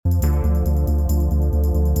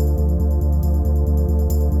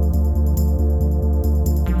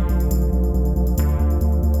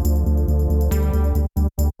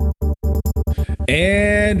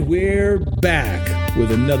back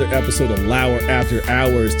with another episode of Lauer After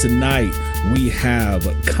Hours. Tonight, we have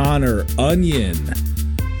Connor Onion.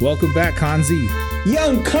 Welcome back, Conzi.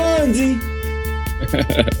 Young Conzi.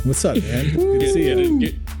 What's up, man? Good to see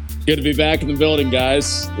you. Good to be back in the building,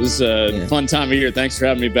 guys. This is a fun time of year. Thanks for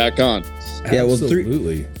having me back on. Yeah, well,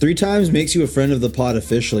 absolutely. Three times makes you a friend of the pod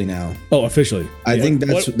officially now. Oh, officially. I think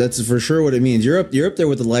that's for sure what it means. You're up there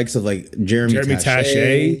with the likes of like Jeremy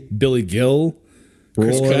Taché, Billy Gill,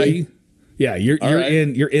 Chris Cuddy. Yeah, you're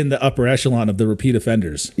in the upper echelon of the repeat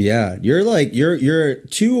offenders. Yeah, you're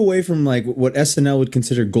two away from like what SNL would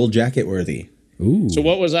consider gold jacket worthy. Ooh. So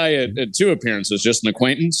what was I at two appearances? Just an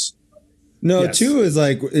acquaintance? No, yes. two is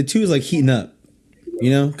like heating up. You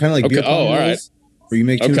know, kind of like beer pong all right. Where you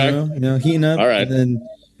make two in a row, you know, heating up. All right. And then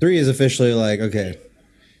three is officially like, okay.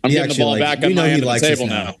 I'm getting the ball back on my end of the table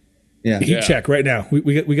now. Yeah. Heat check right now.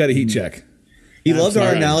 We got a heat check. He loved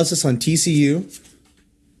our analysis on TCU.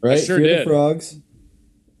 Right? I sure did. Frogs.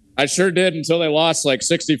 I sure did until they lost like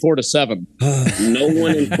 64-7. No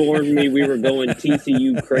one informed me we were going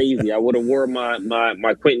TCU crazy. I would have wore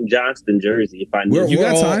my Quentin Johnston jersey if I knew. You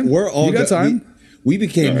got time. We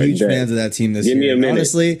became huge fans of that team this year.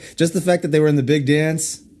 Honestly, just the fact that they were in the big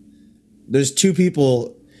dance, there's two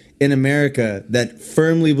people in America that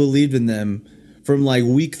firmly believed in them from like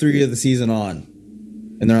week 3 of the season on.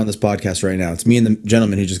 And they're on this podcast right now. It's me and the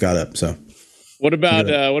gentleman who just got up. So what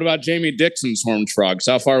about Jamie Dixon's Horned Frogs?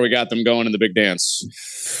 How far we got them going in the big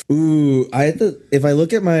dance? Ooh, if I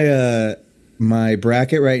look at my my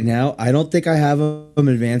bracket right now, I don't think I have them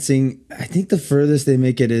advancing. I think the furthest they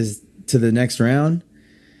make it is to the next round,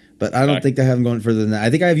 but I don't think I have them going further than that. I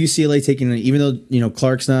think I have UCLA taking it, even though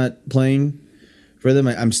Clark's not playing for them.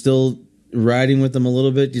 I'm still riding with them a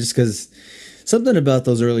little bit just because something about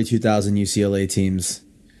those early 2000 UCLA teams,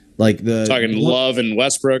 like Love and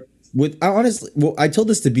Westbrook. I told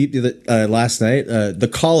this to Beep last night. I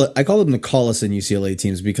call them the Collison UCLA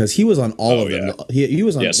teams because he was on all of them. Yeah. He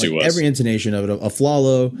was on every intonation of it.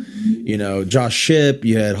 Aflalo, Josh Shipp.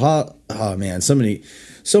 You had so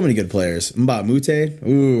many good players. Mba Mute,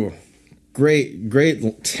 ooh,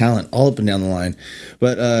 great talent all up and down the line.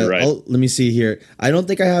 But right. Let me see here. I don't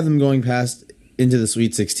think I have them going past into the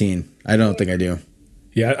Sweet 16. I don't think I do.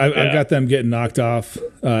 Yeah, I've got them getting knocked off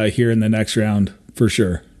here in the next round for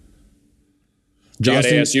sure.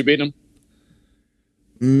 Justin, you got ASU beating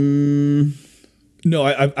them? No,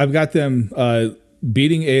 I've got them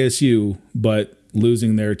beating ASU, but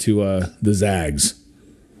losing there to the Zags.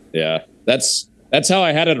 Yeah, that's how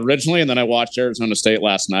I had it originally, and then I watched Arizona State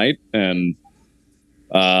last night, and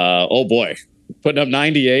oh boy, putting up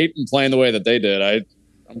 98 and playing the way that they did.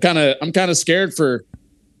 I'm kind of scared for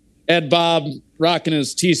Ed Bob rocking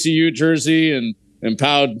his TCU jersey and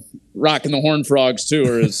Powd rocking the Horned Frogs too,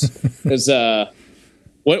 or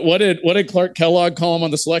what did Clark Kellogg call him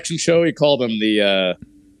on the selection show? He called them the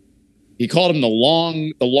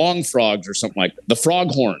long frogs or something like that. The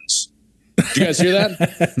Froghorns. Did you guys hear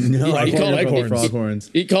that? No, he called them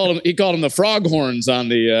Froghorns. He called them the Froghorns on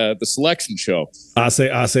the selection show. I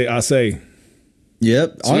say.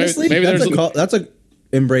 Yep. So honestly, that's a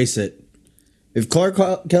embrace it. If Clark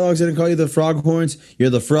Kellogg's didn't call you the Froghorns,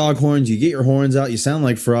 you're the Froghorns. You get your horns out, you sound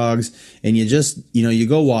like frogs, and you just you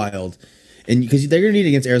go wild. And because they're going to need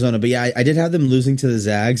against Arizona. But yeah, I did have them losing to the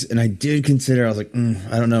Zags, and I did consider, I was like,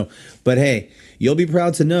 I don't know. But hey, you'll be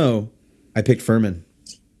proud to know I picked Furman.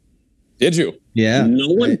 Did you? Yeah. No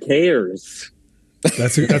one cares.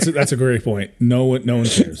 That's a great point. No one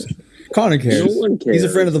cares. Connor cares. No one cares. He's a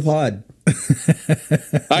friend of the pod.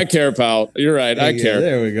 I care, pal. You're right. I care.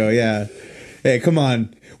 There we go. Yeah. Hey, come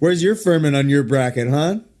on. Where's your Furman on your bracket,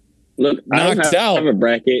 huh? Look, I don't have a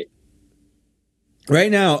bracket.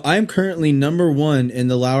 Right now, I'm currently number 1 in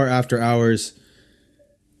the Lauer After Hours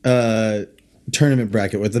tournament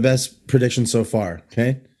bracket with the best prediction so far.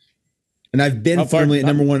 Okay, and I've been firmly at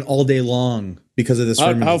number 1 all day long because of this.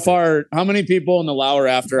 How many people in the Lauer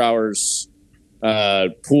After Hours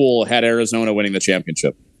pool had Arizona winning the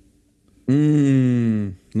championship? Let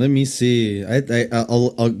me see.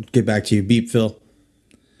 I'll get back to you. Beep, Phil.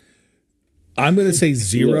 I'm going to say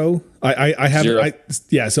 0. I have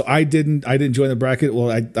 0. So I didn't join the bracket.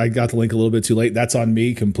 Well, I got the link a little bit too late. That's on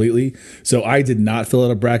me completely. So I did not fill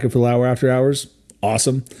out a bracket for Lauer After Hours.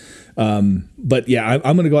 Awesome. But yeah,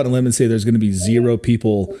 I'm going to go out on a limb and say there's going to be 0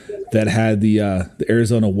 people that had the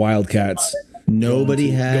Arizona Wildcats.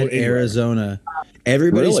 Nobody had Arizona.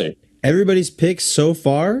 Everybody's picks so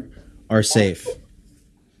far are safe.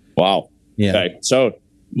 Wow. Yeah. Okay. So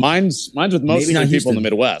mine's with mostly people in the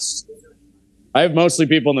Midwest. I have mostly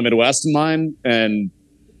people in the Midwest in mind, and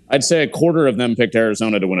I'd say a quarter of them picked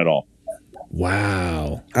Arizona to win it all.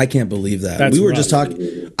 Wow. I can't believe that. That's we were rough. just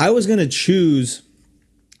talking. I was going to choose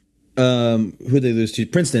who they lose to?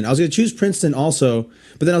 Princeton. I was going to choose Princeton also,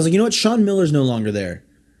 but then I was like, you know what? Sean Miller's no longer there.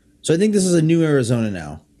 So I think this is a new Arizona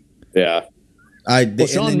now. Yeah.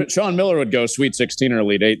 Well, Sean Miller would go Sweet 16 or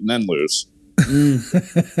Elite 8 and then lose.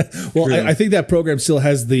 Well, I think that program still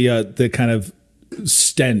has the kind of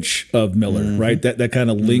stench of Miller, right? That kind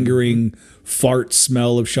of lingering fart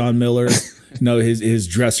smell of Sean Miller. His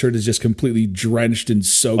dress shirt is just completely drenched and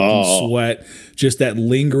soaked in sweat. Just that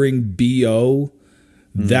lingering BO.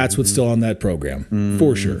 That's what's still on that program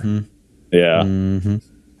for sure. Yeah.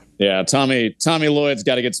 Yeah. Tommy Lloyd's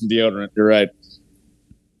got to get some deodorant. You're right.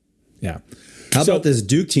 Yeah. How about this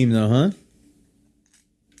Duke team though, huh?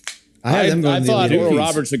 I them going to the thought Elite Oral Eight.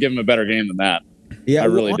 Roberts would give him a better game than that. Yeah, I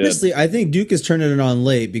really did. honestly, I think Duke is turning it on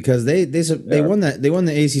late because they won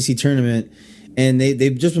the ACC tournament, and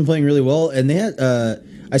they've just been playing really well. And they had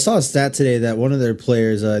I saw a stat today that one of their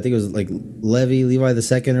players, I think it was like Levi the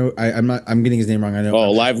second, or I'm getting his name wrong. I know.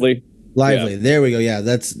 Oh, Lively. Lively. Yeah. There we go. Yeah,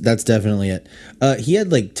 that's definitely it. He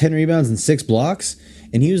had like 10 rebounds and 6 blocks,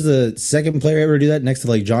 and he was the second player ever to do that, next to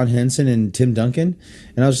like John Henson and Tim Duncan.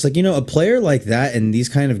 And I was just like, a player like that in these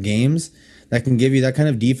kind of games that can give you that kind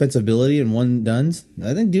of defensive ability and one dones.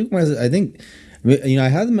 I think Duke might. I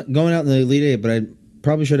had them going out in the Elite Eight, but I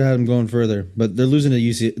probably should have had them going further. But they're losing to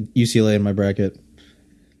UCLA in my bracket.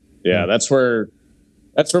 Yeah, that's where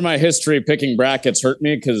my history picking brackets hurt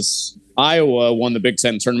me, because Iowa won the Big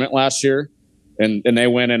Ten tournament last year, and they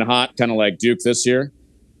went in hot, kind of like Duke this year,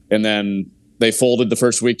 and then they folded the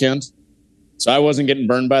first weekend. So I wasn't getting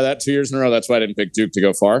burned by that 2 years in a row. That's why I didn't pick Duke to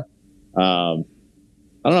go far. I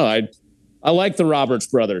don't know. I like the Roberts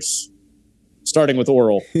brothers, starting with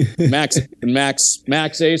Oral. Max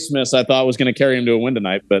A. Smith, I thought was going to carry him to a win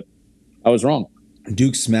tonight, but I was wrong.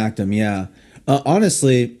 Duke smacked him. Yeah,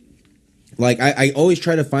 honestly. Like, I always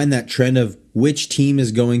try to find that trend of which team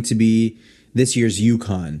is going to be this year's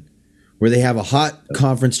UConn, where they have a hot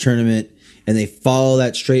conference tournament and they follow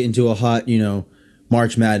that straight into a hot,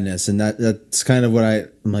 March Madness. And that's kind of what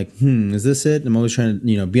I'm like, is this it? I'm always trying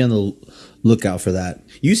to, be on the lookout for that.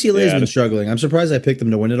 UCLA has been struggling. I'm surprised I picked them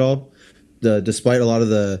to win it all, despite a lot of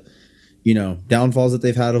the, downfalls that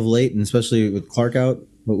they've had of late, and especially with Clark out.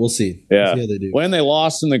 But we'll see. Yeah. We'll see how they do. When they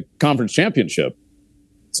lost in the conference championship.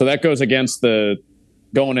 So that goes against the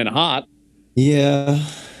going in hot. Yeah,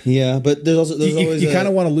 but there's always you kind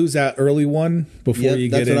of want to lose that early one before you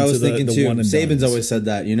get into what I was thinking the too. one and Saban's dones. always said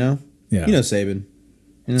that, Yeah. Saban.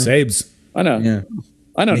 Sabes. I know. Yeah.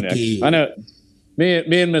 I know, Mickey. Nick. I know.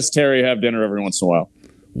 Me and Miss Terry have dinner every once in a while.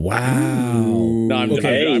 Wow. No, I'm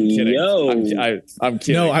kidding. yo. I'm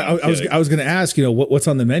kidding. No, I'm I was kidding. going to ask, what's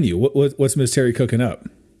on the menu? What's Miss Terry cooking up?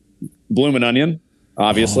 Bloomin' Onion,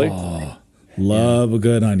 obviously. Love a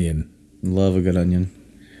good onion. Love a good onion.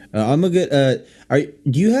 I'm a good.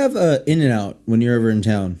 Do you have In-N-Out when you're ever in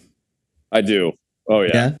town? I do. Oh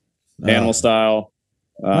yeah. Animal style.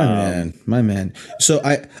 My man. So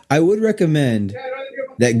I would recommend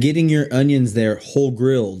that getting your onions there whole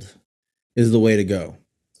grilled is the way to go.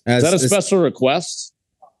 Is that a special request?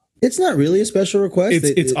 It's not really a special request.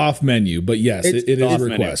 It's off menu, but yes, it is off a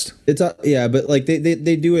menu. request. It's yeah, but like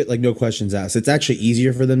they do it like no questions asked. It's actually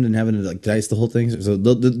easier for them than having to like dice the whole thing, so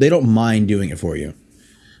they don't mind doing it for you.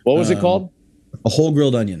 What was it called? A whole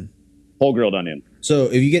grilled onion. Whole grilled onion. So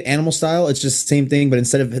if you get animal style, it's just the same thing, but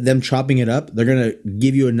instead of them chopping it up, they're gonna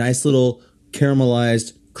give you a nice little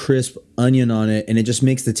caramelized, crisp onion on it, and it just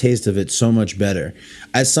makes the taste of it so much better.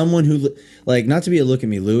 As someone who like, not to be a look at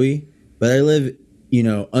me, Louie, but I live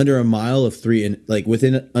under a mile of three, and like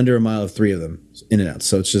within under a mile of 3 of them In-N-Outs.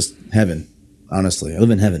 So it's just heaven. Honestly, I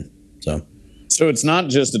live in heaven. So it's not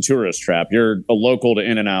just a tourist trap. You're a local to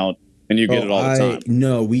In-N-Out, and you get it all the time.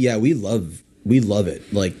 No, we love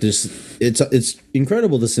it. Like it's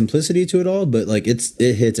incredible, the simplicity to it all, but like it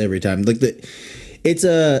hits every time. Like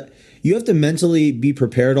you have to mentally be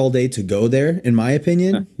prepared all day to go there, in my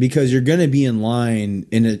opinion, because you're gonna be in line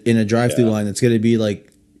in a drive-through line that's gonna be like,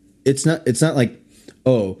 it's not like,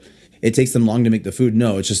 oh, it takes them long to make the food.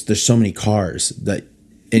 No, it's just there's so many cars that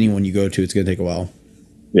anyone you go to, it's gonna take a while.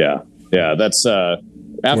 Yeah. That's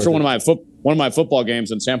after one of my football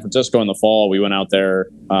games in San Francisco in the fall. We went out there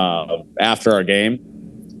after our game,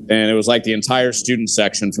 and it was like the entire student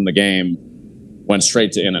section from the game went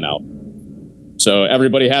straight to In-N-Out. So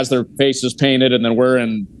everybody has their faces painted, and then we're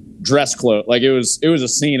in dress clothes. Like it was a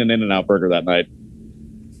scene in In-N-Out Burger that night.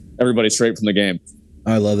 Everybody straight from the game.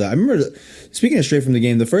 I love that. I remember, speaking of straight from the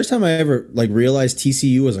game, the first time I ever like realized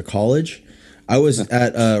TCU was a college, I was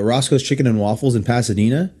at Roscoe's Chicken and Waffles in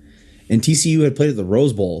Pasadena, and TCU had played at the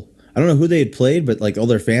Rose Bowl. I don't know who they had played, but like all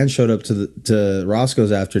their fans showed up to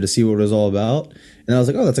Roscoe's after to see what it was all about, and I was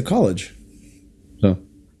like, oh, that's a college. So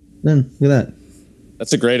then look at that.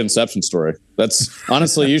 That's a great Inception story. That's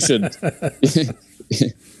honestly, you should.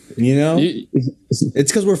 You know,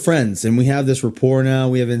 it's because we're friends and we have this rapport now.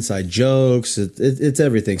 We have inside jokes. It's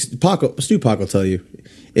everything. Stu Pac will tell you.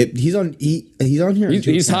 He's on here.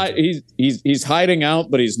 He's hiding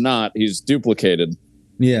out, but he's not. He's duplicated.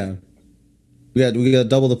 Yeah, we got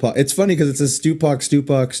double the Pac. It's funny because it says Tupac.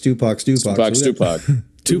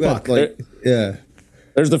 Like, yeah.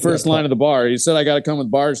 There's the first line of the bar. He said, "I got to come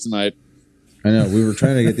with bars tonight." I know. We were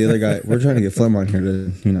trying to get the other guy. We're trying to get Flem on here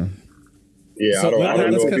to, you know. Yeah, So, I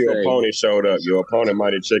don't know if your opponent showed up. Your opponent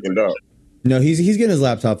might have chickened up. No, he's getting his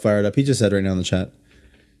laptop fired up. He just said right now in the chat.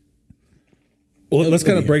 Well, let's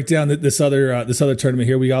kind of break down this other tournament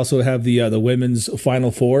here. We also have the women's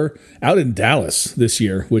Final Four out in Dallas this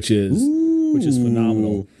year, which is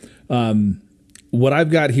phenomenal. What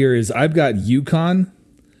I've got here is I've got UConn.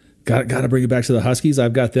 Got to bring it back to the Huskies.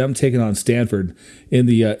 I've got them taking on Stanford in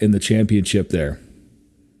the championship there,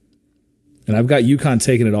 and I've got UConn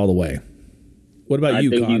taking it all the way. What about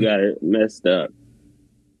you? I think you got it messed up.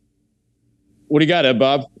 What do you got, Ed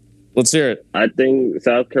Bob? Let's hear it. I think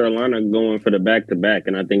South Carolina going for the back-to-back,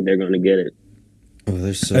 and I think they're going to get it. Oh,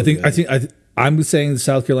 they're so good. I'm saying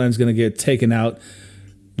South Carolina's going to get taken out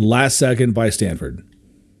last second by Stanford.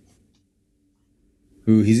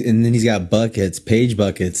 Ooh, and then he's got Page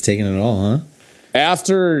buckets, taking it all, huh?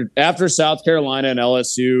 After South Carolina and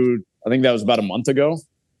LSU, I think that was about a month ago.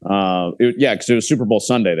 Because it was Super Bowl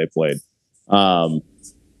Sunday they played.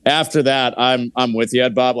 After that, I'm with you,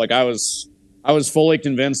 Ed Bob. Like I was fully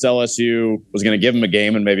convinced LSU was going to give him a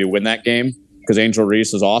game and maybe win that game because Angel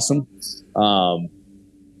Reese is awesome.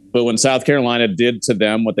 But when South Carolina did to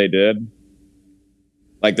them what they did,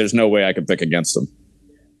 like there's no way I could pick against them.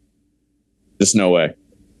 Just no way.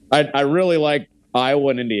 I really like Iowa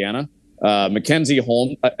and Indiana. Mackenzie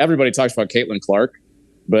Holmes. Everybody talks about Caitlin Clark,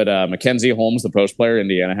 but Mackenzie Holmes, the post player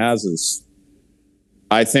Indiana has, is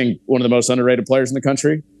I think one of the most underrated players in the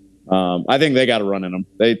country. I think they got a run in them.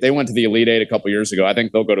 They went to the Elite Eight a couple years ago. I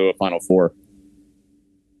think they'll go to a Final Four.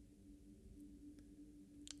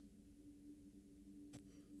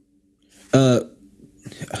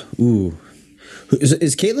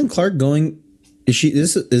 Is Caitlin Clark going?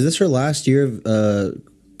 Is this her last year of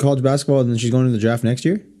college basketball, and then she's going to the draft next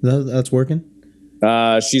year? That's working.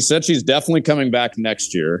 She said she's definitely coming back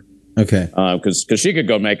next year. Okay. Because she could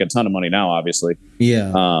go make a ton of money now, obviously.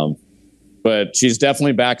 Yeah. But she's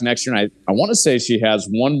definitely back next year, and I want to say she has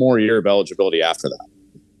one more year of eligibility after that.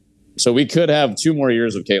 So we could have 2 more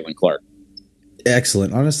years of Caitlin Clark.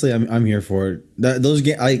 Excellent. Honestly, I'm here for it. Those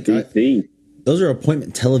are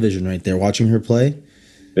appointment television right there. Watching her play.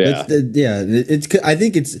 Yeah. I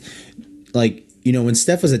think it's like, you know, when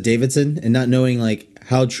Steph was at Davidson and not knowing like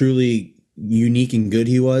how truly unique and good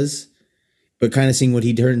he was, but kind of seeing what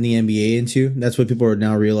he turned the NBA into. That's what people are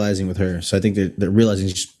now realizing with her. So I think they're realizing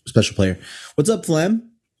she's a special player. What's up, Flem?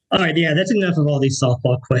 All right, yeah, that's enough of all these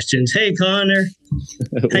softball questions. Hey, Connor.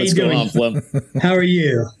 How you doing? On, Flem? How are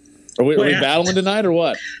you? Are we battling tonight or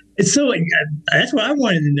what? It's so that's what I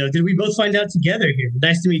wanted to know. Did we both find out together here?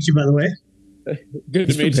 Nice to meet you, by the way. Good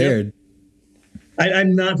to meet you.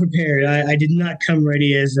 I'm not prepared. I did not come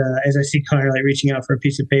ready as I see Connor like reaching out for a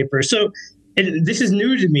piece of paper. So and this is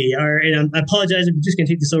new to me. And I apologize. I'm just going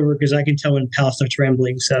to take this over because I can tell when Pal starts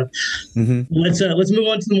rambling. So let's move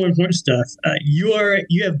on to the more important stuff. You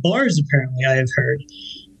have bars apparently. I have heard.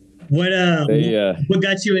 What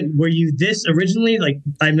got you in? Were you this originally? Like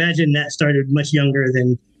I imagine that started much younger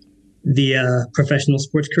than the professional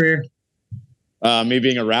sports career. Me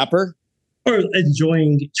being a rapper. Or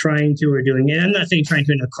enjoying trying to or doing it. I'm not saying trying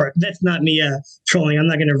to in a car. That's not me trolling. I'm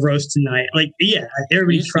not going to roast tonight. Like, yeah,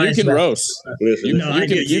 everybody tries. You can roast. Listen, you can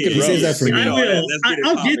roast. That for me.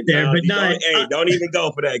 I'll get there, but not. Hey, don't even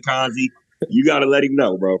go for that, Kanzi. You got to let him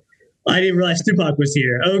know, bro. I didn't realize Stupak was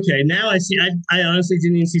here. Okay, now I see. I honestly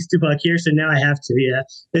didn't even see Stupak here, so now I have to. Yeah,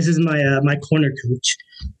 this is my corner coach.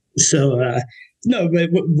 So. No, but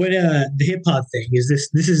what the hip hop thing is this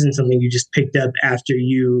isn't something you just picked up after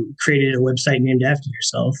you created a website named after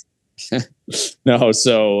yourself. No,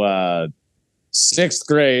 so 6th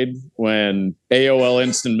grade when AOL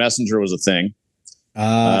Instant Messenger was a thing.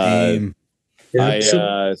 I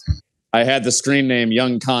had the screen name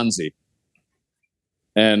Young Kanzi.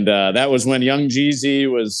 And that was when Young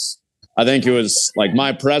Jeezy was, I think it was like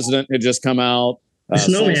My President had just come out.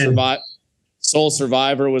 Soul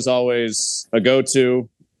Survivor was always a go-to.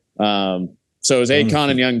 So it was Akon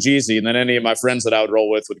and Young Jeezy. And then any of my friends that I would roll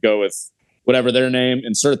with would go with whatever their name,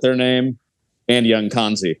 insert their name, and Young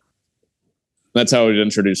Kanzi. That's how we'd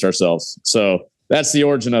introduce ourselves. So that's the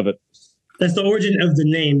origin of it. That's the origin of the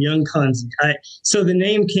name, Young Kanzi. So the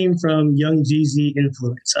name came from Young Jeezy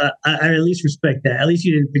influence. I at least respect that. At least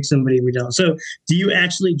you didn't pick somebody we don't. So do you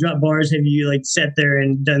actually drop bars? Have you like sat there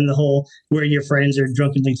and done the whole where your friends are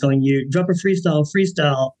drunkenly telling you, drop a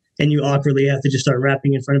freestyle, and you awkwardly have to just start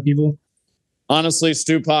rapping in front of people? Honestly,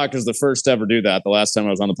 Stupac is the first to ever do that the last time I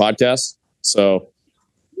was on the podcast. So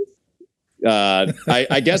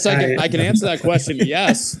I guess I can answer that question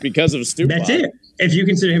yes, because of Stupac. That's it. If you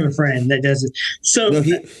consider him a friend, that does it. So No,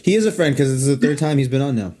 he is a friend because it's the third time he's been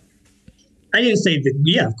on now. I didn't say that.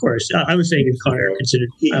 Yeah, of course. I was saying if Connor considered.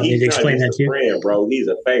 I don't need to explain that to you. Friend, bro. He's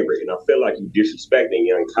a favorite, and I feel like you disrespecting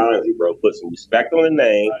Young Kanzi, bro. Put some respect on the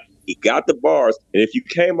name. He got the bars, and if you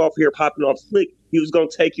came off here popping off slick, he was gonna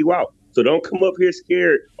take you out. So don't come up here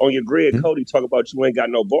scared on your Greg Cody talk about you ain't got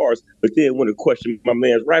no bars, but then want to question my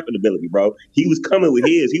man's rapping ability, bro. He was coming with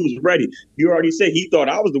his. He was ready. You already said he thought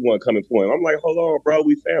I was the one coming for him. I'm like, hold on, bro.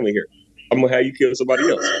 We family here. I'm gonna have you kill somebody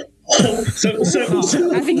else. So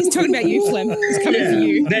I think he's talking about you, Flem. He's coming for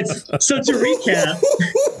you. So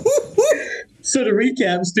to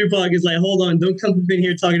recap, Stupac is like, hold on, don't come up in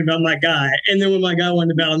here talking about my guy. And then when my guy wanted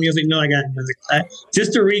to battle me, I was like, no, I got another guy.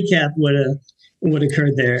 Just to recap what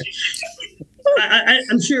occurred there.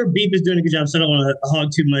 I'm sure Beep is doing a good job, so I don't want to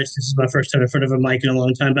hog too much. This is my first time in front of a mic in a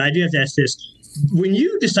long time, but I do have to ask this. When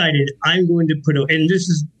you decided I'm going to and this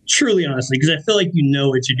is truly honestly, because I feel like you know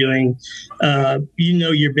what you're doing, you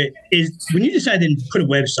know your bit, is when you decided to put a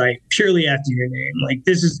website purely after your name, like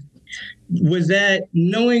was that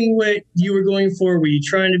knowing what you were going for? Were you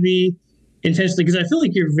trying to be intentionally? Because I feel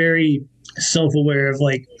like you're very self-aware of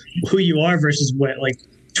like who you are versus what like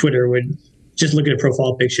Twitter would just look at a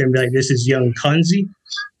profile picture and be like, this is Young Kanzi.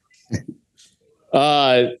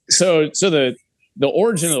 So the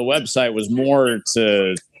origin of the website was more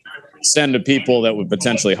to send to people that would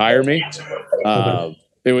potentially hire me.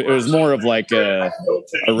 It was more of like a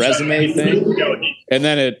resume thing. And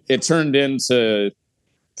then it turned into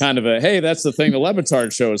kind of a, hey, that's the thing the Le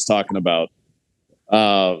Batard show is talking about.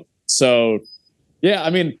 So yeah, I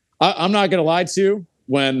mean, I'm not going to lie to you.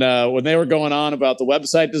 When they were going on about the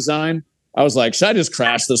website design, I was like, should I just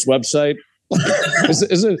crash this website?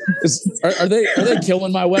 Are they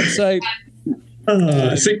killing my website?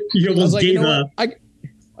 So you almost like, gave up. I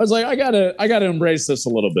was like, I gotta embrace this a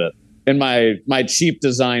little bit in my cheap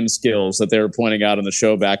design skills that they were pointing out in the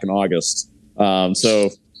show back in August. So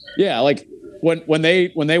yeah, like when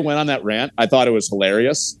they went on that rant, I thought it was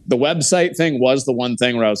hilarious. The website thing was the one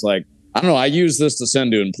thing where I was like, I don't know, I use this to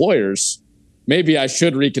send to employers. Maybe I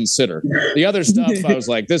should reconsider. The other stuff, I was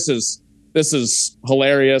like, this is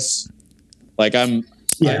hilarious. Like I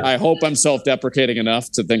hope I'm self-deprecating enough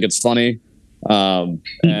to think it's funny. And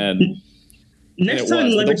next time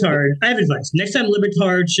Le Batard, I have advice. Next time Le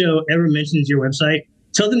Batard show ever mentions your website,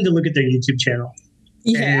 tell them to look at their YouTube channel.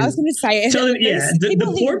 Yeah, And I was going to say. Tell them,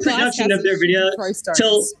 the poor production of their video.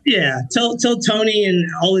 Tell Tony and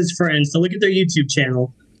all his friends to look at their YouTube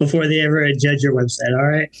channel before they ever judge your website. All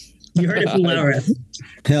right, you heard it from Laura.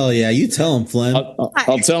 Hell yeah, you tell him, Flem.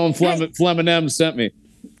 I'll tell him Flem and M sent me.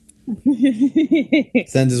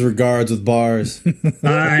 Send his regards with bars. All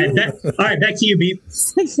right, back to you, Beep.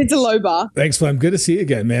 It's a low bar. Thanks, Flem. Good to see you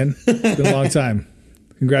again, man. It's been a long time.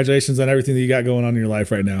 Congratulations on everything that you got going on in your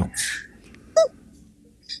life right now.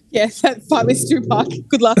 Yeah, that fight with Stupac.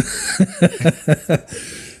 Good luck.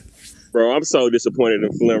 Bro, I'm so disappointed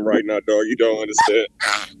in Flem right now, dog. You don't understand.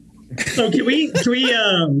 So can we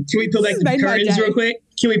pull back the curtains real quick?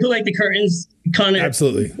 Can we pull back the curtains, Connor?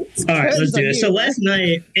 Absolutely. All right, let's do it. So last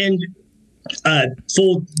night, and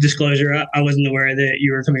full disclosure, I wasn't aware that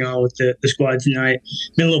you were coming on with the squad tonight.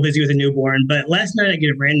 Been a little busy with a newborn, but last night I get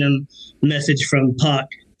a random message from Pac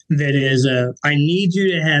that is, I need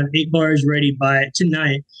you to have 8 bars ready by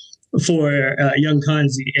tonight for Young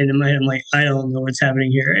Kanzi. And in my head, I'm like, I don't know what's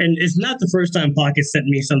happening here. And it's not the first time Pac has sent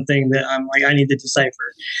me something that I'm like, I need to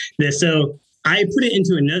decipher this. So I put it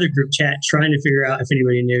into another group chat trying to figure out if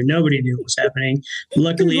anybody knew. Nobody knew what was happening.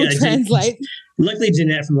 Luckily, translate. Luckily,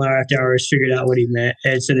 Jeanette from Laura After Hours figured out what he meant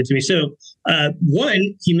and sent it to me. So,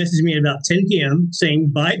 he messaged me at about 10 p.m.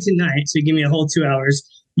 saying, by tonight, so give me a whole 2 hours,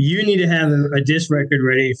 you need to have a diss record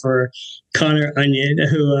ready for Connor Onion,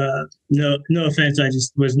 who, no offense, I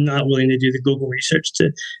just was not willing to do the Google research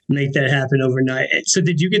to make that happen overnight. So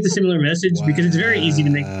did you get the similar message? Wow. Because it's very easy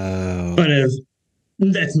to make fun of.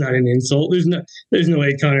 That's not an insult. There's no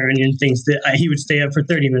way Connor Onion thinks that he would stay up for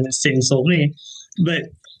 30 minutes to insult me. But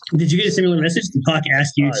did you get a similar message? Did Pac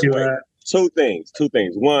ask you to? Two things.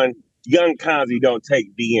 One, Young Kanzi don't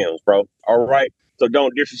take DMs, bro. All right. So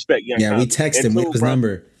don't disrespect Young Kanzi. Yeah, we text him with his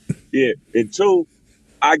number. Yeah. And two,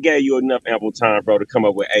 I gave you enough ample time, bro, to come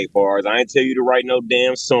up with 8 bars. I ain't tell you to write no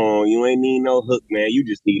damn song. You ain't need no hook, man. You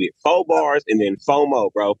just needed 4 bars and then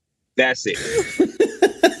FOMO, bro. That's it.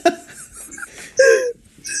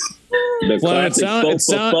 The Well, it classic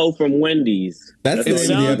sound- fo from Wendy's. That's the It name of the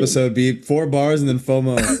sounded- episode, Beep. 4 bars and then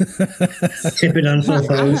FOMO. Tip it on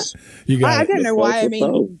photos. You got I it. don't know why Faux, I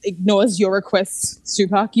mean ignores your requests,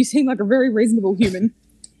 Stupak. You seem like a very reasonable human.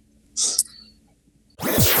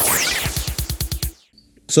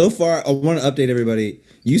 So far, I want to update everybody.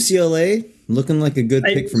 UCLA looking like a good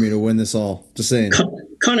pick for me to win this all. Just saying.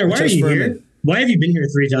 Connor, why are Chase you here? Furman. Why have you been here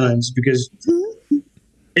 3 times? Because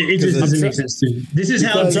it just doesn't make sense to me. This is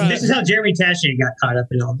how Jeremy Taché got caught up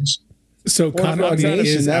in all this. So Connor I'm trying to-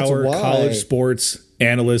 is that's our why. college sports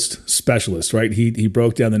analyst specialist, right? He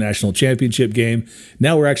broke down the national championship game.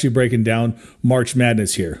 Now we're actually breaking down March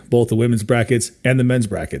Madness here, both the women's brackets and the men's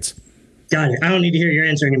brackets. Got it. I don't need to hear your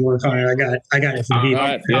answer anymore, Connor. I got it from Beep.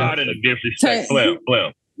 right, Yeah. Tired of the disrespect. So-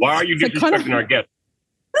 Flem. Why are you So Connor- disrespecting our guests?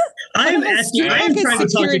 I'm Connor, asking. Stupak I am is trying to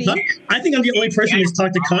talk to. security. I think I'm the only person who's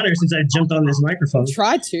talked to Connor since I jumped on this microphone.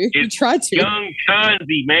 Tried to. You tried to. Young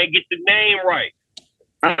Kanzi, man, get the name right.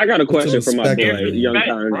 I got a question for my respect boy, everything. Young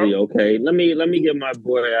Respect, Kanzi. bro. Okay, let me get my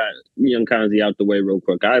boy Young Kanzi out the way real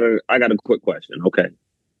quick. I got a quick question. Okay,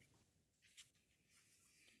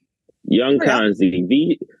 Young Hurry up.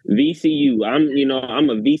 Kanzi, VCU. I'm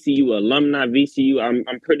a VCU alumni. VCU.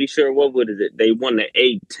 I'm pretty sure. What is it? They won the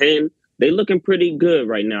A10. They looking pretty good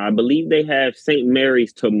right now. I believe they have St.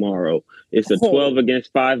 Mary's tomorrow. It's a 12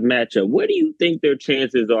 against 5 matchup. What do you think their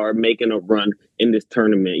chances are of making a run in this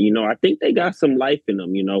tournament? I think they got some life in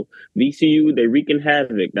them. VCU, they wreaking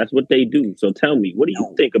havoc. That's what they do. So tell me, what do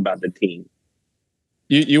you think about the team?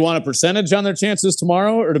 You want a percentage on their chances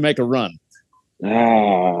tomorrow or to make a run?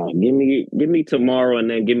 Give me tomorrow and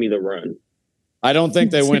then give me the run. I don't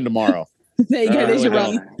think they win tomorrow. There you go. There's your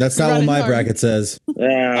run. That's not what Running my home. bracket says.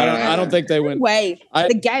 I don't think they win. Wait. I-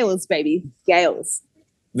 The Gales, baby. Gales.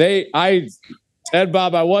 Ed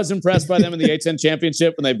Bob, I was impressed by them in the A10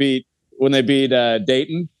 championship when they beat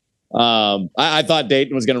Dayton. I thought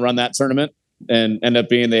Dayton was going to run that tournament and end up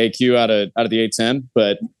being the AQ out of the A10.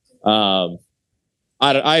 But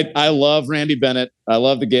I love Randy Bennett. I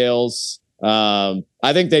love the Gales. I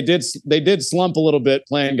think they did slump a little bit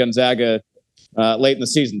playing Gonzaga late in the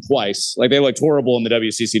season twice. Like they looked horrible in the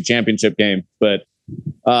WCC championship game. But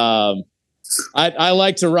I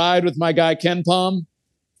like to ride with my guy Ken Palm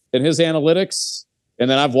and his analytics. And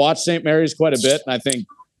then I've watched St. Mary's quite a bit, and I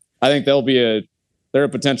think they're a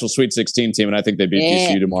potential Sweet 16 team, and I think they beat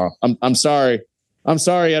VCU tomorrow. I'm sorry,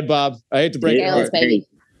 Ed Bob. I hate to break your Gales, heart. baby.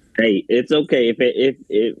 Hey, it's okay.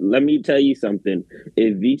 If let me tell you something.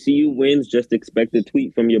 If VCU wins, just expect a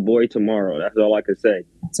tweet from your boy tomorrow. That's all I can say.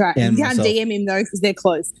 That's right. And You can't myself. DM him, though, because they're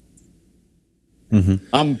closed.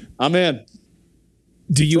 I'm in.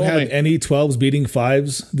 Do you Told have me. any 12s beating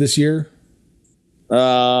 5s this year?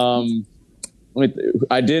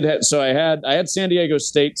 I had San Diego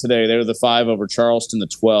State today. They were the 5 over Charleston, the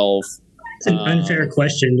 12. It's an unfair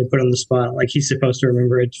question to put on the spot. Like he's supposed to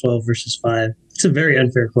remember it 12 versus 5. It's a very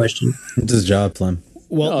unfair question. It's his job, Flem.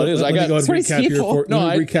 Well, No, it is. let I me got- go ahead That's what and he's recap here here for.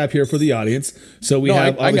 let me recap here for the audience. So we No,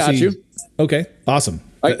 have I got obviously. you. Okay, awesome.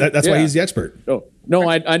 I- That's why yeah. he's the expert. Oh, no,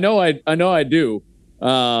 I know I do.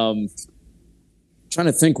 Trying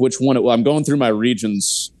to think which one I'm going through my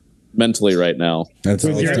regions mentally right now. That's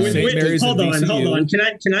all. Yeah, it's St. doing. Mary's hold and on. VCU.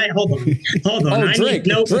 Can I hold on. Oh, I Drake,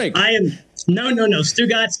 need, no, Drake. I am no.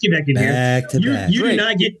 Stugatz, get back in here. Back to You back. do Drake.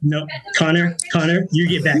 not get no Connor, you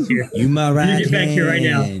get back here. You my right get back here right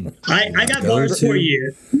now. hand. I got Go bars to- for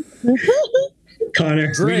you.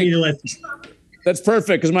 Connor, Drake. we need to let That's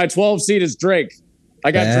perfect because my 12 seed is Drake.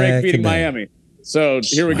 I got Back Drake to beating back. Miami. So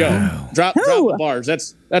here we go. Drop the bars.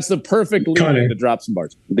 That's the perfect lead Connor. to drop some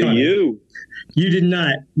bars. The U. You did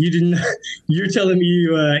not. You're telling me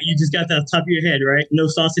you just got that off the top of your head, right? No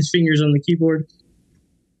sausage fingers on the keyboard.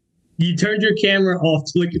 You turned your camera off.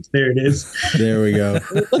 Look, there it is. There we go.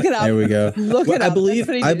 Look it up. There we go. Look Well, it up. I believe That's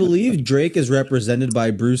what he I did. believe Drake is represented by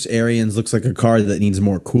Bruce Arians. Looks like a car that needs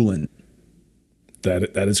more coolant.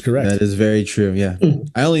 That is correct. That is very true. Yeah,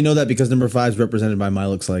 I only know that because number 5 is represented by my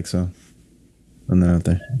looks like. So I'm not out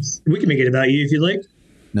there. We can make it about you if you like.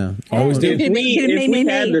 No, Always do. If we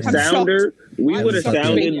had the I'm sounder, we I'm would have shocked.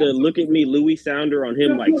 sounded the "Look at Me, Louie" sounder on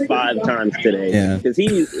him like 5 times today. Yeah. Because he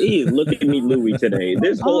is "Look at Me, Louie" today.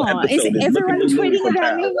 This whole Oh, episode is is "Look at everyone Me, Louie" tweeting from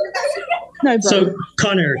about Pal. me? No, bro. So,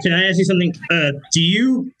 Connor, can I ask you something? Do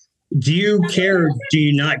you care? Or do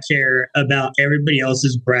you not care about everybody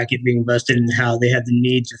else's bracket being busted and how they have the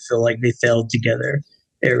need to feel like they failed together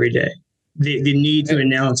every day? The need to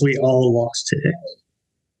announce we all lost today.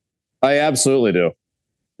 I absolutely do.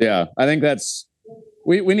 Yeah, I think that's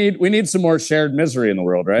we need some more shared misery in the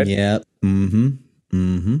world, right? Yeah. Mm-hmm.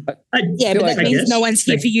 Mm-hmm. Yeah, but that I means guess. no one's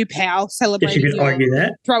here for you, pal. Guess Celebrating you could argue your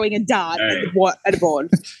that. throwing a dart at a board.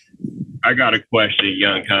 I got a question,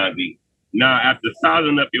 young Conzi. Now, after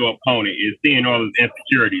sizing up your opponent and seeing all his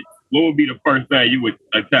insecurities, what would be the first thing you would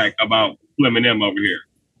attack about Slim and them over here?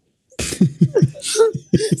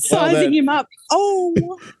 Sizing him up.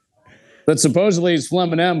 Oh. But supposedly he's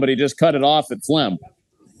Phlegm and M, but he just cut it off at Phlegm.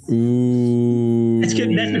 Ooh. That's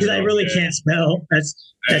good. That's because I really can't spell. That's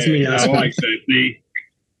me. I like that. See?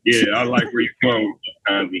 Yeah, I like where you're going,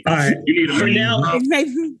 Conzi. All right. You need For now,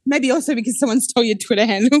 Maybe also because someone stole your Twitter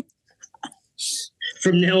handle.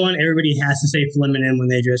 from now on, everybody has to say Phlegm and M when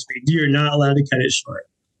they address me. You're not allowed to cut it short.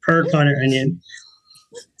 Per Connor Onion.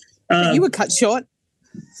 You were cut short.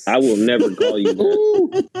 I will never call you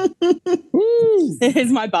that.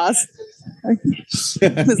 Here's my buzz.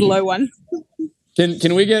 There's a low one.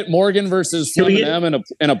 Can we get Morgan versus Phlegm and M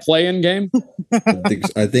in a play-in game?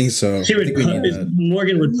 I think so. He would,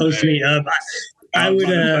 Morgan would post me up. I would.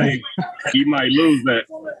 You might lose that.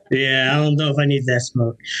 Yeah, I don't know if I need that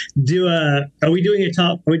smoke. Are we doing a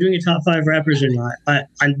top 5 rappers or not?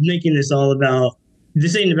 I'm making this all about.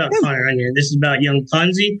 This ain't about Connor Onion. This is about Young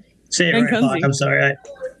Kunzi. Say it Young right, Kunzi. Hawk. I'm sorry,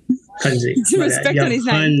 Kunzi. Respect on his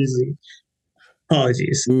name. Kunzi.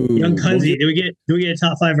 Apologies, Ooh, Young Kunzi. Do we get a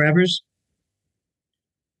top 5 rappers?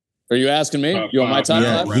 Are you asking me? You want my top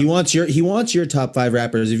Yeah, five? he wants your top 5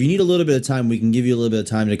 rappers. If you need a little bit of time, we can give you a little bit of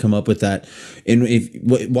time to come up with that. And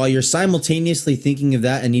while you're simultaneously thinking of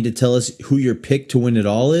that and need to tell us who your pick to win it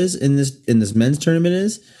all is in this men's tournament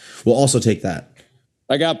is, we'll also take that.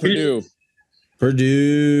 I got Purdue.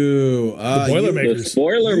 Purdue, The Boilermakers. The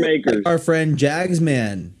Boilermakers. our friend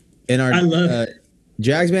Jagsman, and our I love-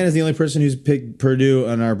 Jagsman is the only person who's picked Purdue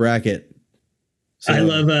on our bracket. So- I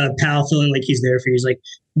love Pal feeling like he's there for you. He's like,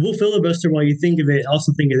 we'll filibuster while you think of it.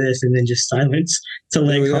 Also think of this, and then just silence to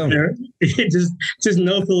let There we go. Connor. just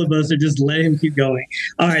no filibuster. Just let him keep going.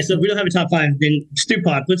 All right. So if we don't have a top 5, then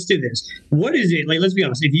Stupac, let's do this. What is it like? Let's be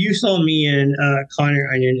honest. If you saw me and Connor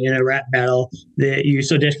Onion in a rap battle that you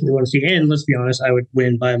so desperately want to see, and let's be honest, I would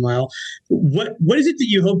win by a mile. What is it that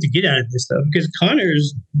you hope to get out of this though? Because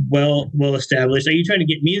Connor's well established. Are you trying to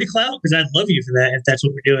get me the clout? Because I'd love you for that if that's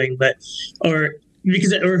what we're doing. But or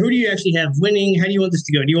who do you actually have winning? How do you want this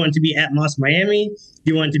to go? Do you want it to be at Moss Miami?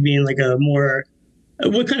 Do you want it to be in like a more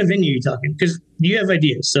what kind of venue are you talking? Because you have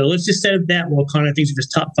ideas. So let's just set up that while Connor thinks of his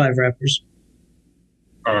top 5 rappers.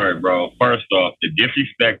 All right, bro. First off, the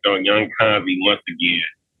disrespect on Young Convi once again.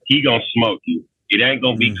 He gonna smoke you. It ain't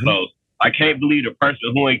gonna be close. I can't believe the person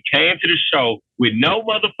who ain't came to the show with no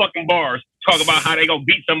motherfucking bars talk about how they gonna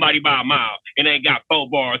beat somebody by a mile and they ain't got 4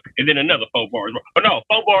 bars and then another 4 bars. But no,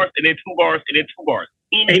 4 bars and then 2 bars and then 2 bars.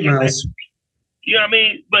 8 miles. You know what I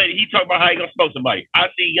mean? But he talk about how he gonna smoke somebody. I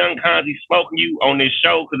see Young Conzi smoking you on this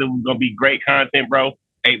show because it was gonna be great content, bro.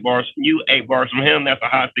 8 bars from you, 8 bars from him. That's a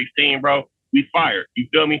hot 16, bro. We fired. You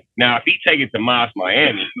feel me? Now, if he take it to Moss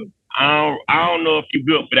Miami, I don't know if you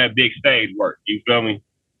built for that big stage work. You feel me?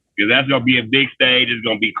 Because that's gonna be a big stage. It's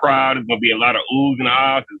gonna be crowd. It's gonna be a lot of oohs and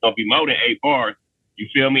ahs. It's gonna be more than 8 bars. You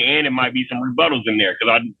feel me? And it might be some rebuttals in there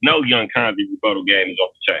because I know Young Conzi rebuttal game is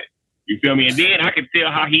off the chain. You feel me? And then I could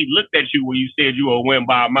tell how he looked at you when you said you will win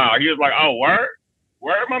by a mile. He was like, "Oh,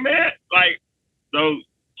 word, my man." Like, so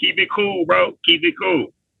keep it cool, bro. Keep it cool.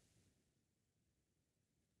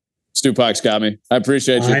 Stupac's got me. I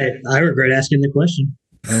appreciate you. I regret asking the question.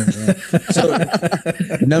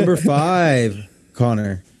 So, number 5,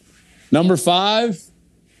 Connor. Number 5,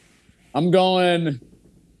 I'm going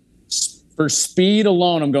for speed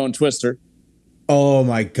alone. I'm going Twister. Oh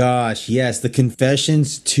my gosh, yes, the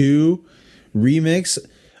Confessions 2 remix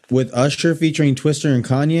with Usher featuring Twister and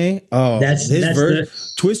Kanye. Oh,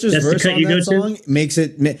 Twister's verse on that song makes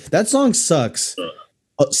it. That song sucks.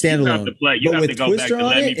 Standalone. You have to go back to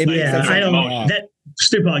let me play. Yeah, I don't. That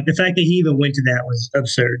Stupac, the fact that he even went to that was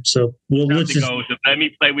absurd. So let's just let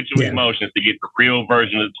me play with your emotions to get the real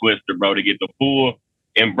version of Twister, bro. To get the full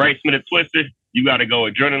embracement of Twister, you got to go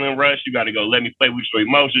adrenaline rush. You got to go let me play with your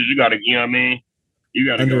emotions. You got to, you know what I mean? You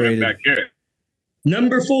got to go right back there.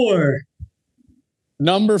 Number 4.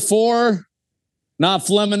 Number 4, not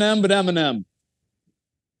Phlegm and M, but Eminem.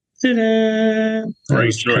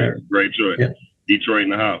 Great choice. Yeah. Detroit in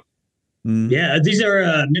the house. Yeah, these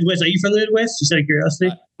are Midwest. Are you from the Midwest? Just out of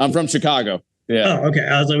curiosity. I'm from Chicago. Yeah. Oh, okay.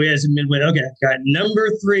 I was like, we had some Midwest. Okay, got number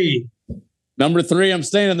 3. Number 3, I'm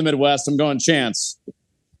staying in the Midwest. I'm going Chance.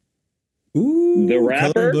 Ooh, the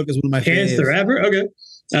rapper Book is one of my Chance faves. the rapper. Okay.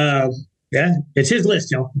 Yeah, it's his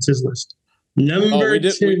list, y'all. It's his list. Number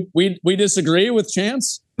two. We disagree with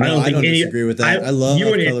Chance. No, I don't disagree with that. I love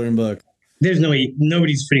Coloring Book. There's no way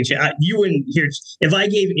nobody's fitting Chance. You wouldn't hear if I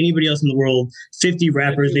gave anybody else in the world 50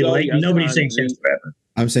 rappers they like. Nobody's saying Chance the Rapper.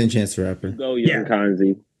 I'm saying Chance the Rapper. Go Young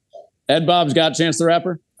Kanzi. Ed Bob's got Chance the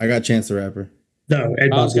Rapper. I got Chance the Rapper. No, Ed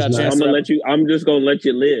Bob's got Chance. I'm just gonna let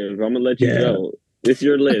you live. I'm gonna let you go. It's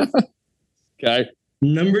your list. Okay.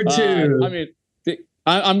 Number two. I mean,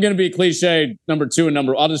 I'm going to be cliche. Number two and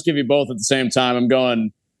I'll just give you both at the same time. I'm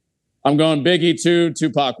going Biggie 2,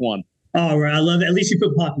 Tupac 1. All right, I love it. At least you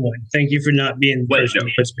put Pac 1. Thank you for not being the person who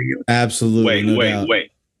puts for you. Absolutely.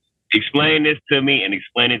 Wait. Explain this to me and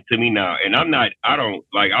explain it to me now. And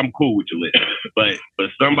I'm cool with your list, but for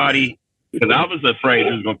somebody, because I was afraid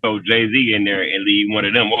he was going to throw Jay-Z in there and leave one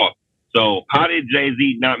of them off. So how did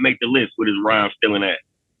Jay-Z not make the list with his rhyme still in that?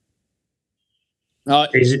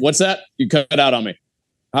 What's that? You cut out on me.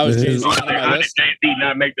 How did Jay-Z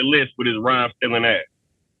not make the list with his rhyme still in that?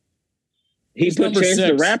 He put Chance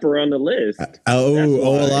the Rapper on the list.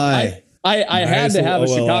 OLI. I had to have a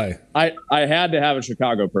Chicago. I had to have a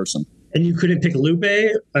Chicago person. And you couldn't pick Lupe?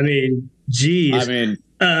 I mean, geez. I mean,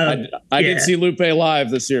 I did see Lupe live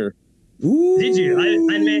this year. Ooh. Did you?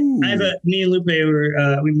 Me and Lupe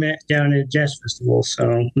we met down at Jazz Festival,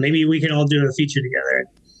 so maybe we can all do a feature together.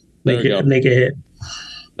 Make it hit.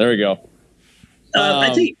 There we go.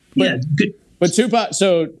 I think good. But Tupac,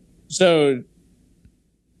 so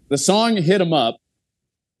the song "Hit 'Em Up"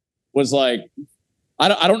 was like,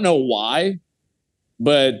 I don't know why,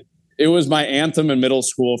 but it was my anthem in middle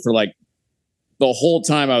school for like the whole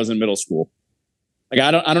time I was in middle school. Like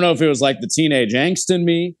I don't know if it was like the teenage angst in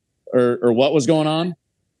me or what was going on,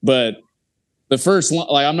 but the first line,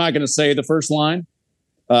 like I'm not going to say the first line.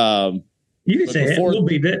 You can say it. We'll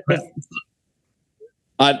beep it.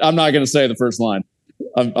 I'm not going to say the first line.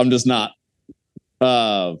 I'm just not.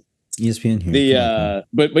 ESPN here.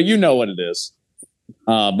 But you know what it is.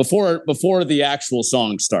 Before the actual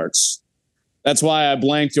song starts. That's why I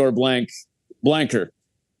blanked your blanker.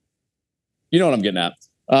 You know what I'm getting at.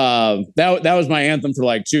 That was my anthem for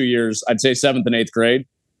like 2 years. I'd say 7th and 8th grade.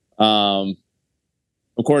 Of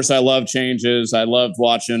course, I love Changes. I loved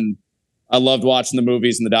watching the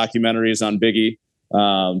movies and the documentaries on Biggie.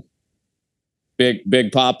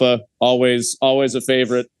 Big Papa, always a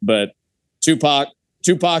favorite. But Tupac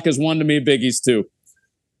is one to me. Biggie's two.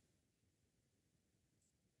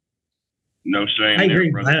 No shame. I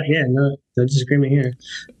agree. No disagreement here.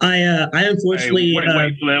 I unfortunately.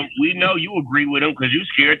 Wait, Slim. We know you agree with him because you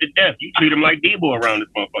scared to death. You treat him like Debo around this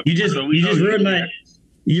motherfucker.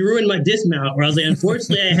 You ruined my dismount. Where I was like,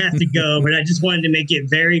 unfortunately, I have to go, but I just wanted to make it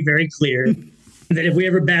very, very clear that if we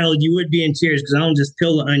ever battled, you would be in tears because I don't just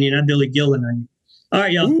peel the onion, I Billy Gill an onion. All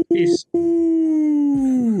right, y'all. Peace.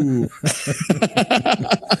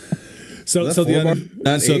 So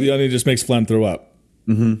the onion just makes Flem throw up.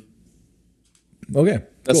 Mm-hmm. Okay.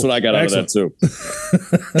 That's cool. what I got out of that too.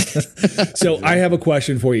 So I have a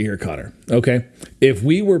question for you here, Connor. Okay. If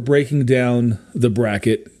we were breaking down the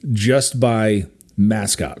bracket just by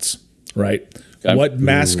mascots, right? Okay. What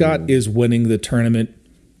mascot is winning the tournament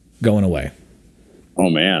going away? Oh,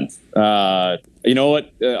 man. You know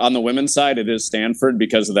what? On the women's side, it is Stanford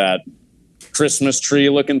because of that Christmas tree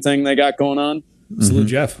looking thing they got going on. Salute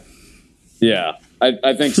Jeff. Yeah.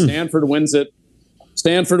 I think Stanford wins it.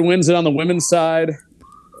 Stanford wins it on the women's side.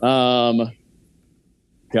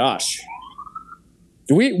 Gosh.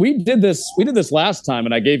 We did this last time,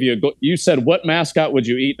 and I gave you you said, what mascot would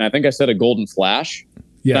you eat? And I think I said a Golden Flash.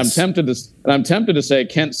 Yes. And I'm tempted to say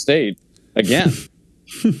Kent State again.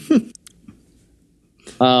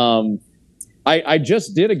 I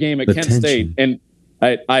just did a game at Kent State, and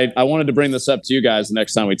I wanted to bring this up to you guys the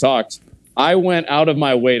next time we talked. I went out of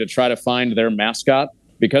my way to try to find their mascot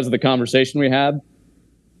because of the conversation we had,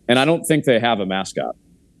 and I don't think they have a mascot.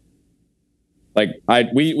 Like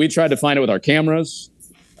we tried to find it with our cameras.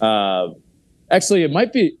 Actually, it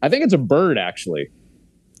might be. I think it's a bird, actually,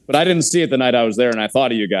 but I didn't see it the night I was there, and I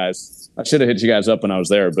thought of you guys. I should have hit you guys up when I was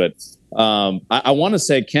there, but I want to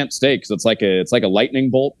say Kent State because it's like a lightning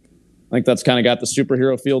bolt. I think that's kind of got the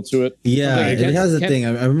superhero feel to it. Yeah, it has a thing.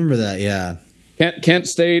 I remember that. Yeah, Kent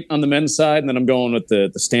State on the men's side, and then I'm going with the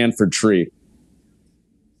Stanford tree.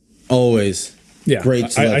 Always, yeah, great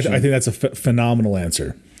selection. I think that's a phenomenal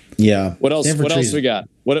answer. Yeah. What else? Stanford what else we got?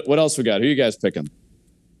 What else we got? Who you guys picking?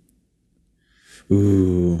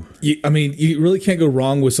 Ooh. I mean, you really can't go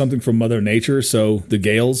wrong with something from Mother Nature. So the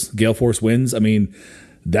Gale Force winds. I mean,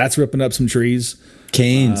 that's ripping up some trees.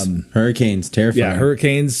 Canes, hurricanes, terrifying. Yeah,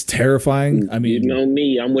 hurricanes, terrifying. I mean, you know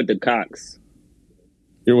me, I'm with the Cox.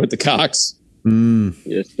 You're with the Cox.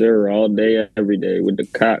 Yes, sir. All day, every day with the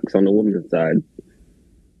cocks on the women's side.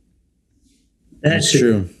 That's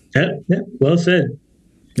true. Yeah, well said.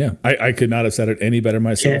 Yeah, I could not have said it any better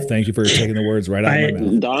myself. Yeah. Thank you for taking the words right out of my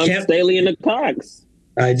mouth. Don Yep. Staley and the cocks.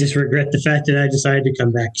 I just regret the fact that I decided to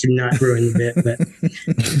come back to not ruin the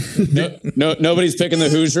bit. But Nobody's picking the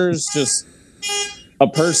Hoosiers. Just a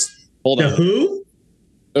person. Hold the on. who?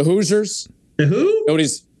 The Hoosiers. The who?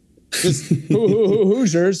 Nobody's just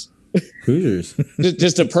Hoosiers. Hoosiers.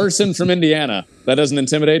 Just a person from Indiana. That doesn't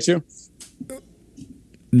intimidate you?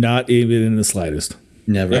 Not even in the slightest.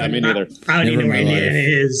 Never. Yeah, me neither. I don't even know Never where in my Indiana life.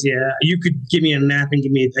 is. Yeah, you could give me a map and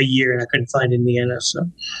give me a year, and I couldn't find Indiana.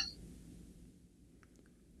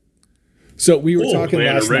 So we were Cool. talking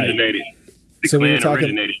Clan last night. originated. The So we clan were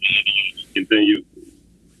talking- originated. Continue.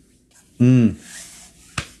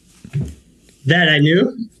 That I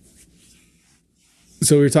knew.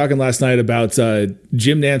 So we were talking last night about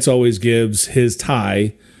Jim Nance always gives his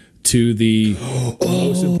tie to the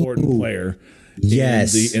most important player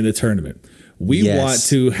Yes. in the tournament. We Yes. want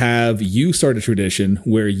to have you start a tradition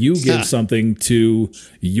where you give something to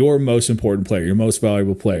your most important player, your most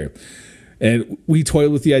valuable player. And we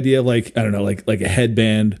toyed with the idea of like, I don't know, like a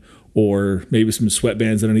headband or maybe some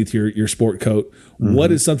sweatbands underneath your sport coat.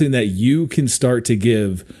 What is something that you can start to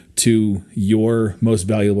give to your most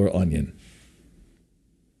valuable onion?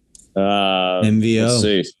 MVO. Let's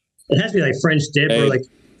see. It has to be like French dip Hey. or like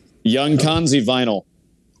Young Kanzi vinyl.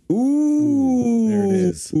 Ooh. There it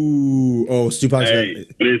is. Ooh. Oh, Stupak's Hey,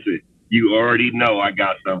 listen, you already know I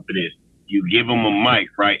got something for this. You give them a mic,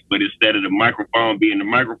 right? But instead of the microphone being the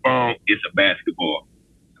microphone, it's a basketball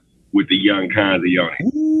with the young Kanzi on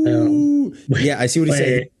it. Ooh. Yeah, I see what he's Wait.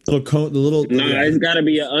 saying. Little coat, the little. No, it's got to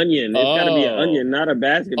be an onion. It's got to be an Oh. onion, not a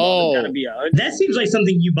basketball. It's Oh. got to be an onion. that seems like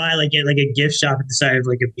something you buy like at like a gift shop at the side of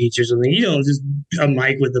like a beach or something. You don't just a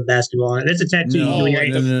mic with a basketball on it. That's a tattoo you do when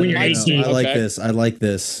you're, when you're no. 18. I like Okay. this. I like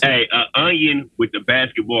this. Hey, an onion with the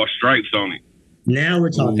basketball stripes on it. Now we're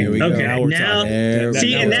talking. Here we go. Okay, Now we're now talking. There see,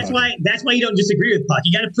 we and go. that's why you don't disagree with Puck.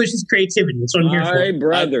 You got to push his creativity. That's what I'm here All for. right,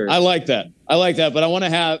 brother. I like that. But I want to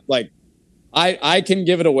have like I can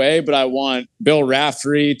give it away, but I want Bill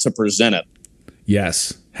Raftery to present it.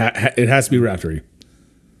 Yes. It has to be Raftery.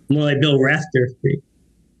 More like Bill Rafter.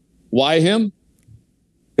 Why him?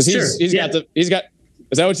 Because Sure, he's yeah. got. Is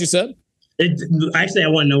that what you said? Actually, I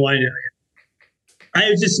want to know why. I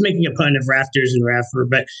was just making a pun of rafters and rafter,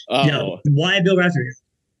 but Oh, no, why Bill Rafter?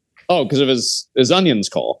 oh, because of his onions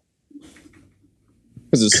call.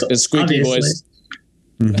 Because his squeaky Obviously. voice.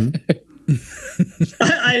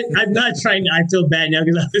 I'm not trying. I feel bad now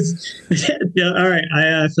because I was. Yeah, all right,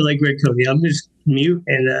 I feel like Greg Cody. I'm just mute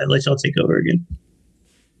and let y'all take over again.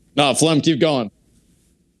 No, Flem, keep going.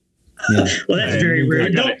 Yeah. Well, that's very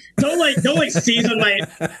rude. Don't like seize on my.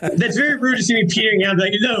 That's very rude to see me petering out.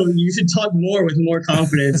 Like, no, you should talk more with more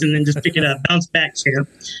confidence and then just pick it up. Bounce back, champ.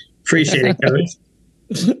 Appreciate it,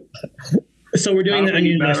 coach. So we're doing the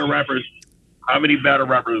onion battle rappers? How many battle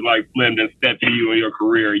rappers like Flem that stepped to you in your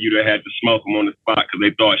career? You'd have had to smoke them on the spot because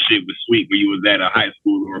they thought shit was sweet when you was at a high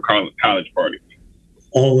school or a college party.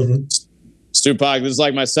 All of them. Stupak, this is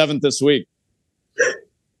like my 7th this week.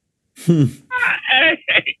 Hey,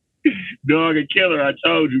 dog and killer, I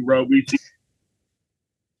told you, bro. We see.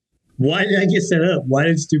 Why did I get set up? Why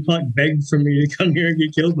did Stupak beg for me to come here and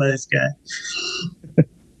get killed by this guy?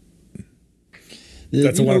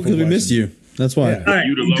 That's a wonderful because we question. missed you. That's why. Yeah. All right,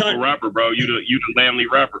 You the local rapper, bro. You the Lamley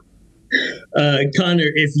rapper. Connor,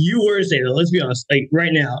 if you were to say that, let's be honest, like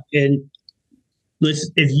right now, and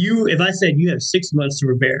if I said you have 6 months to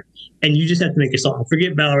prepare and you just have to make a song,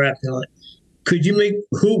 forget battle rap and all that, could you make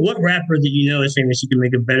what rapper that you know is famous you can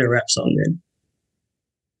make a better rap song than?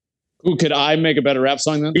 Who could I make a better rap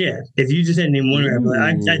song than? Yeah, if you just had to name one rapper,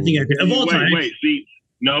 I think I could. Of all time, Wait. See,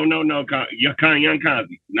 no. Young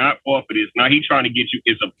Kanzi, not off of this. Now he trying to get you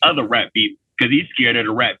in some other rap beef because he's scared of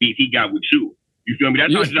the rap beef he got with you. You feel me?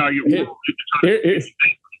 That's how you.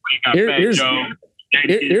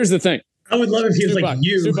 Here's the thing. I would love if he was like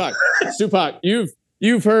you. Stupak,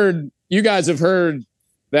 you guys have heard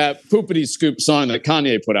that Poopity Scoop song that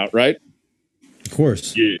Kanye put out, right? Of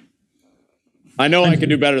course. Yeah. I know I can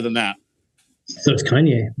do better than that. So it's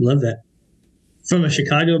Kanye. Love that. From a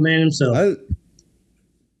Chicago man himself.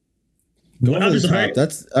 Going I'm over the just- top.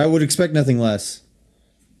 That's I would expect nothing less.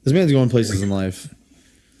 This man's going places in life.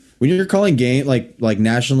 When you're calling game like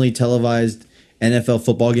nationally televised NFL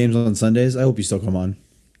football games on Sundays, I hope you still come on.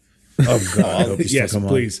 Oh God, I hope you still Yes, come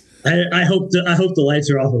please. I hope the lights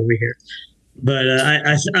are off over here. But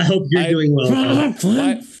I hope you're doing well.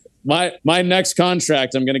 My next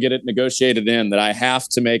contract, I'm going to get it negotiated in that I have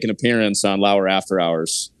to make an appearance on Lauer After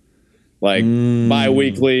Hours. like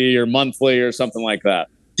bi-weekly or monthly or something like that.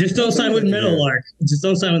 Just don't sign with Meadowlark. Just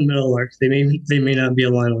don't sign with Meadowlark. They may not be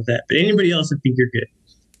aligned with that. But anybody else, I think you're good.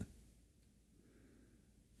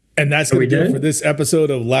 And that's going to do it for this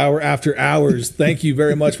episode of Lauer After Hours. Thank you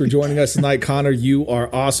very much for joining us tonight, Connor. You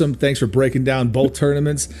are awesome. Thanks for breaking down both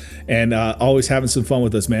tournaments and always having some fun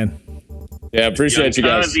with us, man. Yeah, appreciate you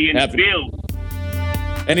guys.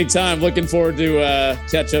 Anytime. Looking forward to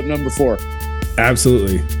catch up number 4.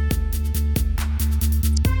 Absolutely.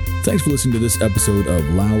 Thanks for listening to this episode of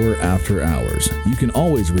Lauer After Hours. You can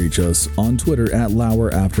always reach us on Twitter at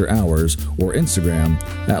Lauer After Hours or Instagram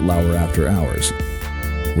at Lauer After Hours.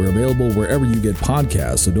 We're available wherever you get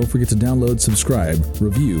podcasts, so don't forget to download, subscribe,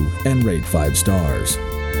 review, and rate 5 stars.